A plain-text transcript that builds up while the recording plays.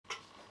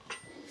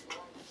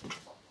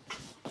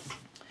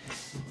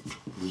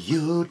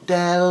You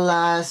tell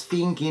lies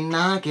thinking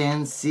I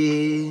can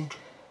see.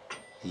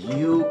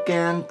 You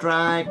can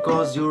try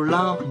cause you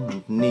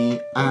love me.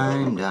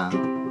 I'm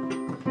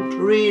down,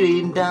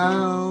 really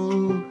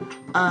down.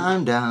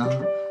 I'm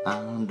down,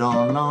 I'm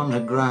down on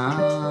the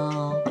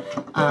ground.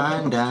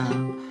 I'm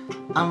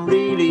down, I'm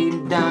really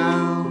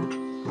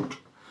down.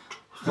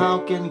 How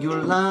can you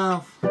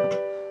laugh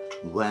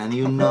when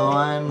you know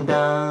I'm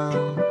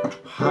down?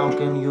 How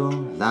can you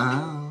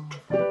laugh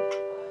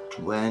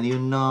when you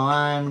know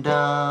I'm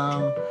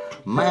down?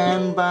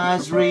 Man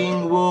buys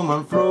ring,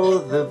 woman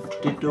throws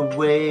it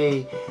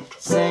away.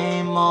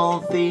 Same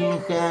old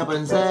thing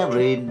happens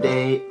every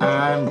day.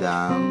 I'm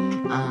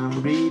down,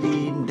 I'm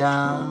really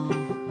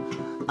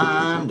down.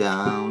 I'm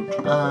down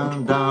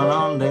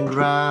on the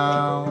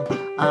ground.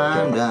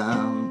 I'm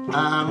down,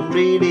 I'm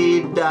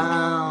really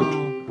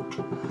down.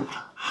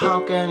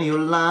 How can you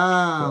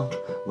laugh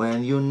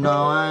when you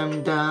know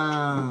I'm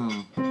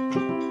down?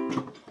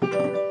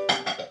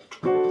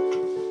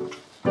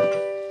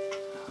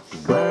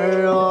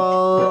 We're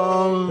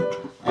all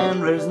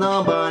and there's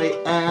nobody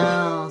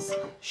else.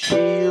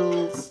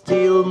 She'll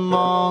steal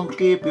more,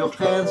 keep your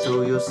hands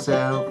to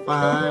yourself.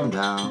 I'm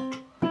down,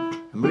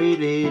 I'm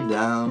really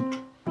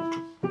down.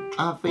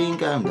 I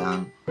think I'm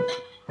down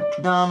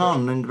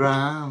on the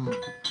ground.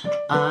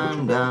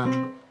 I'm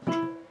down,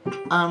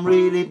 I'm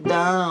really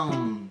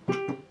down.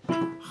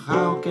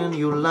 How can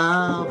you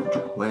laugh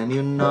when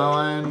you know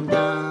I'm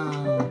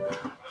down?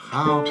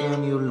 How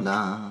can you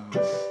laugh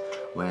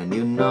when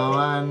you know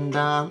I'm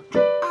down?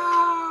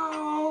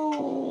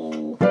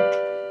 Ow!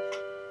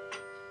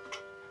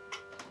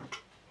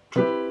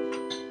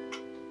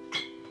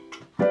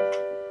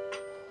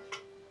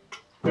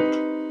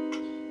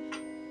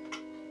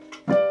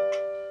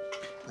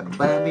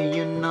 Baby,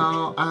 you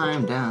know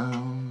I'm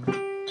down.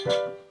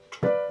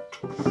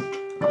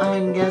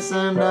 I guess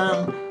I'm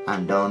down.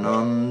 I'm down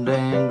on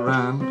the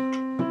ground.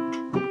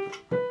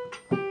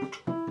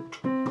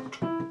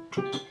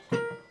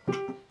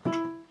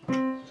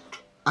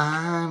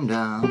 I'm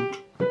down.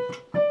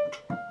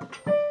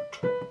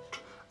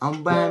 Oh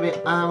baby,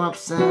 I'm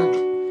upset.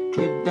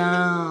 You're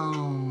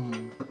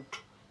down.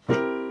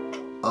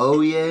 Oh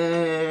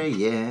yeah,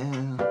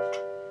 yeah.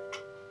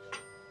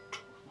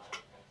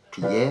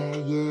 Yeah,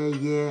 yeah,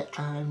 yeah,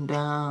 I'm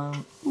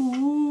down.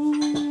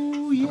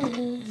 Ooh,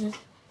 yeah.